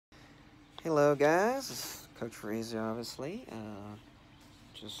Hello, guys. It's Coach Razor, obviously.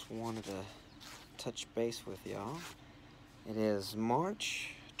 Just wanted to touch base with y'all. It is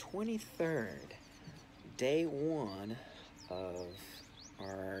March 23rd, day one of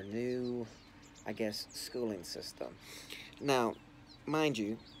our new, schooling system. Now, mind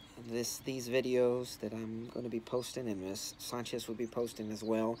you, these videos that I'm going to be posting and Miss Sanchez will be posting as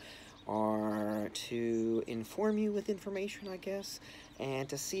well are to inform you with information, and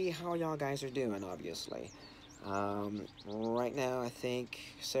to see how y'all guys are doing, obviously. Right now, I think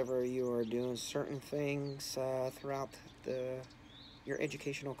several of you are doing certain things throughout the your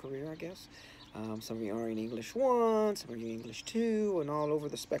educational career, I guess. Some of you are in English 1, some of you English 2, and all over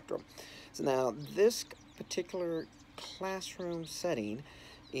the spectrum. So now, this particular classroom setting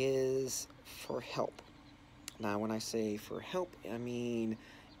is for help. Now, when I say for help, I mean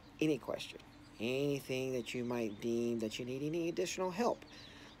any question, anything that you might deem that you need any additional help.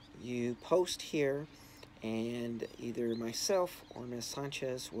 You post here, and either myself or Ms.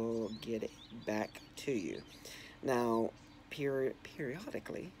 Sanchez will get it back to you. Now,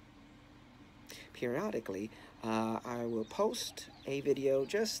 periodically, I will post a video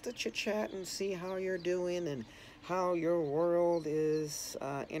just to chit chat and see how you're doing and how your world is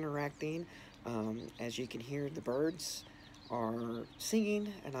interacting. As you can hear, the birds are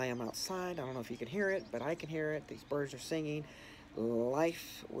singing, and I am outside. I don't know if you can hear it, but I can hear it. These birds are singing.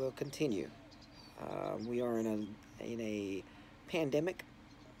 Life will continue. We are in a pandemic.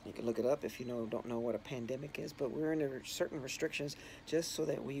 You can look it up if you don't know what a pandemic is, but we're under certain restrictions just so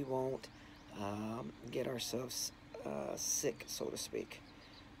that we won't get ourselves sick, so to speak.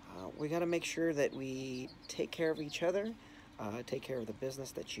 We got to make sure that we take care of each other, take care of the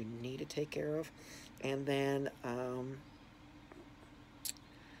business that you need to take care of, and then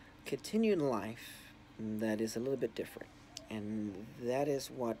continue in life that is a little bit different. And that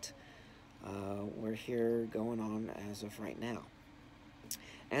is what we're here going on as of right now.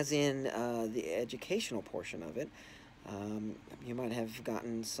 As in the educational portion of it, you might have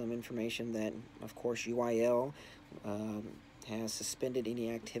gotten some information that, of course, UIL has suspended any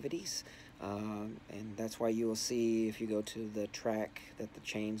activities. And that's why you will see, if you go to the track, that the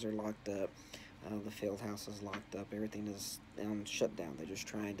chains are locked up, the field house is locked up, everything is shut down. They're just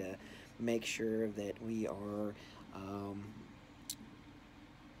trying to make sure that we are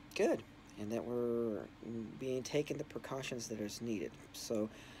good, and that we're being taken the precautions that is needed. So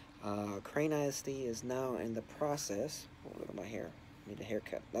Crane ISD is now in the process. Oh, look at my hair. I need a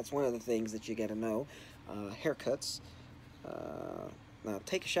haircut. That's one of the things that you got to know. Haircuts. Now,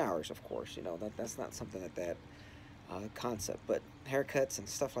 take showers, of course. That's not something that concept, but haircuts and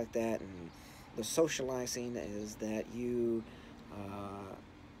stuff like that, and the socializing is that you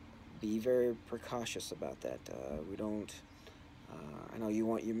be very precautious about that. We don't. I know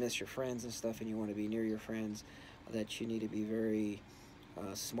you miss your friends and stuff, and you want to be near your friends. That you need to be very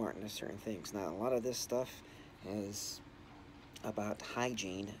smart into certain things. Now, a lot of this stuff is about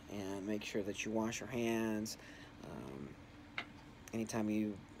hygiene, and make sure that you wash your hands anytime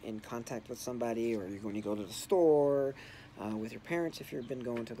you in contact with somebody, or you're going to go to the store with your parents if you've been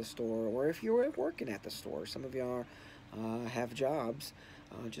going to the store, or if you're working at the store. Some of y'all have jobs,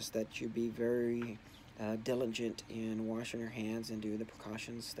 just that you be very diligent in washing your hands and do the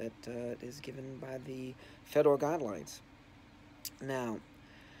precautions that is given by the federal guidelines. Now,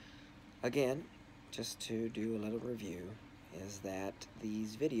 again, just to do a little review, is that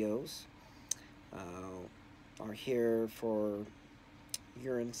these videos are here for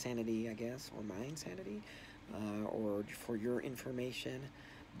your insanity, I guess, or my insanity, or for your information.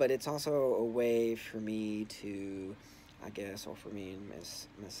 But it's also a way for me to, I guess, or for me and Miss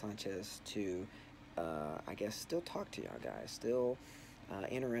Sanchez to, still talk to y'all guys, still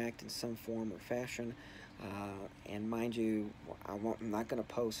interact in some form or fashion. And mind you, I'm not going to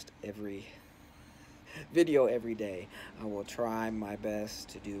post every video every day. I will try my best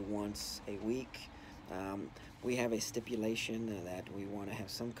to do once a week. We have a stipulation that we want to have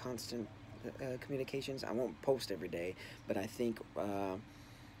some constant communications. I won't post every day, but I think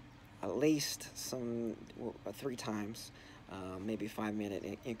at least 3 times, maybe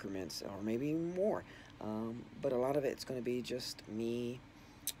 5-minute increments, or maybe more. But a lot of it's going to be just me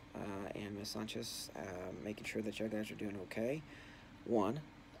and Miss Sanchez making sure that you guys are doing okay. One,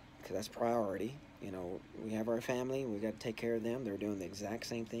 because that's priority. We have our family. We got to take care of them. They're doing the exact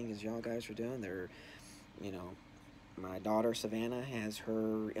same thing as y'all guys are doing. You know, my daughter Savannah has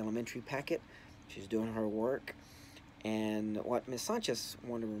her elementary packet. She's doing her work. And what Miss Sanchez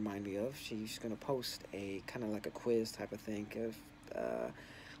wanted to remind me of, she's going to post a kind of like a quiz type of thing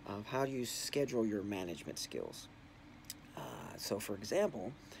of how do you schedule your management skills. So, for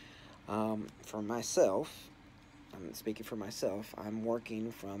example, For myself, I'm speaking for myself, I'm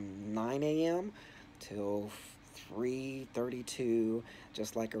working from 9 a.m. till 3:32,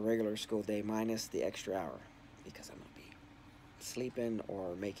 just like a regular school day, minus the extra hour, because I'm gonna be sleeping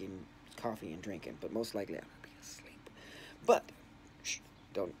or making coffee and drinking, but most likely I'm gonna be asleep. But shh,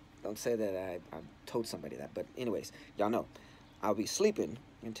 don't don't say that I told somebody that. But anyways, y'all know I'll be sleeping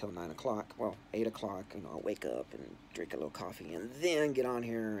until 9 o'clock. Well, 8 o'clock, and I'll wake up and drink a little coffee, and then get on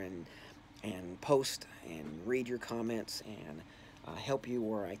here and post and read your comments and help you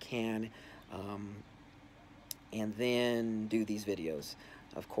where I can. Um, and then do these videos.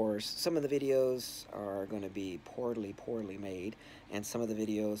 Of course, some of the videos are going to be poorly made, and some of the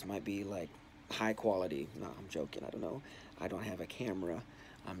videos might be like high quality. No, I'm joking. I don't know. I don't have a camera.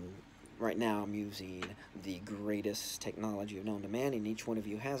 I'm right now I'm using the greatest technology known to man, and each one of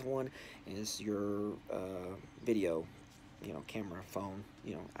you has one. Is your video, camera, phone,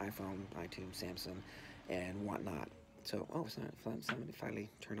 iPhone, iTunes, Samsung, and whatnot. So, oh, somebody finally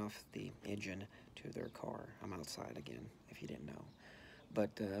turned off the engine to their car. I'm outside again, if you didn't know. But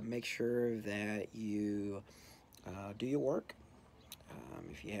make sure that you do your work.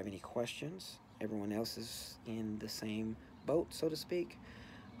 If you have any questions, everyone else is in the same boat, so to speak.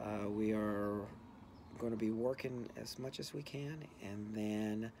 We are going to be working as much as we can, and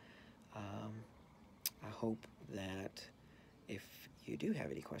then um, I hope that if you do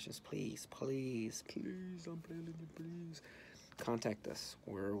have any questions, please, I'm begging you, please contact us.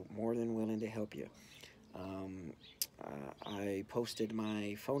 We're more than willing to help you. Um, I posted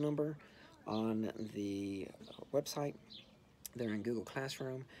my phone number on the website there in Google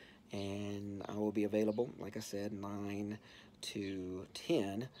Classroom, and I will be available, like I said, 9 to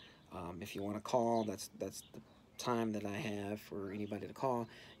 10. If you want to call, that's the time that I have for anybody to call.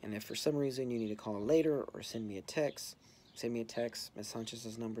 And if for some reason you need to call later or send me a text, Ms.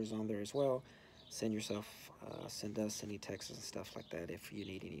 Sanchez's number is on there as well. Send us any texts and stuff like that if you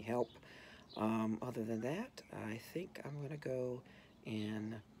need any help. Other than that, I think I'm gonna go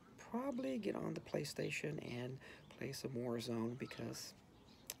and probably get on the PlayStation and play some Warzone, because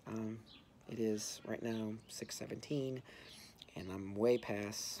um, it is right now 6:17 and I'm way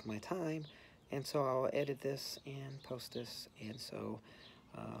past my time, and so I'll edit this and post this. And so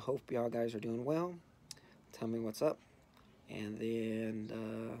hope y'all guys are doing well. Tell me what's up, and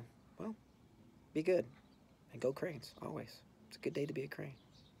then well, be good and go Cranes always. It's a good day to be a Crane.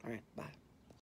 All right, bye.